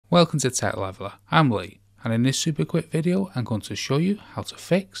Welcome to Tech Leveler, I'm Lee, and in this super quick video I'm going to show you how to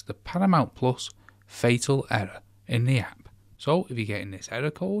fix the Paramount Plus fatal error in the app. So if you're getting this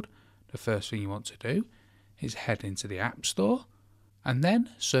error code, the first thing you want to do is head into the App Store and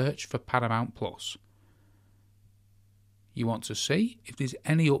then search for Paramount Plus. You want to see if there's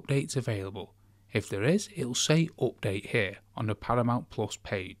any updates available. If there is, it'll say update here on the Paramount Plus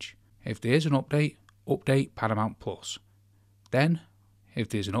page. If there is an update, update Paramount Plus. Then if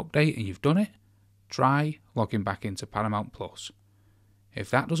there's an update and you've done it, try logging back into Paramount Plus. If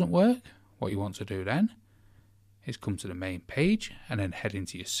that doesn't work, what you want to do then is come to the main page and then head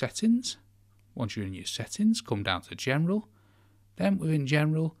into your settings. Once you're in your settings, come down to General. Then within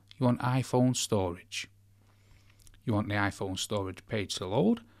General, you want iPhone storage. You want the iPhone storage page to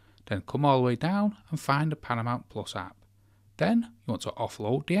load. Then come all the way down and find the Paramount Plus app. Then you want to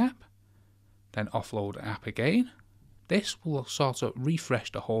offload the app. Then offload the app again. This will sort of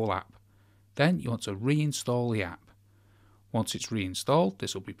refresh the whole app. Then you want to reinstall the app. Once it's reinstalled,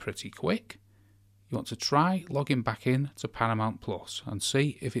 this will be pretty quick. You want to try logging back in to Paramount Plus and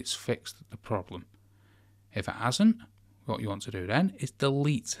see if it's fixed the problem. If it hasn't, what you want to do then is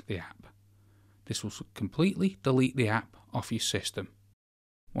delete the app. This will completely delete the app off your system.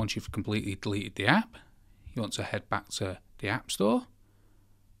 Once you've completely deleted the app, you want to head back to the App Store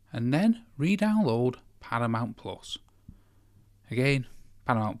and then re-download Paramount Plus. Again,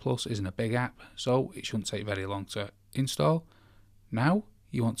 Paramount Plus isn't a big app, so it shouldn't take very long to install. Now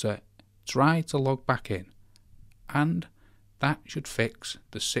you want to try to log back in, and that should fix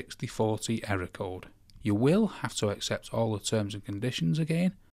the 6040 error code. You will have to accept all the terms and conditions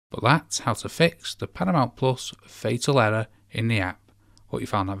again, but that's how to fix the Paramount Plus fatal error in the app. Hope you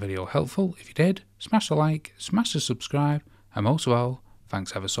found that video helpful. If you did, smash the like, smash the subscribe, and most of all,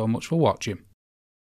 thanks ever so much for watching.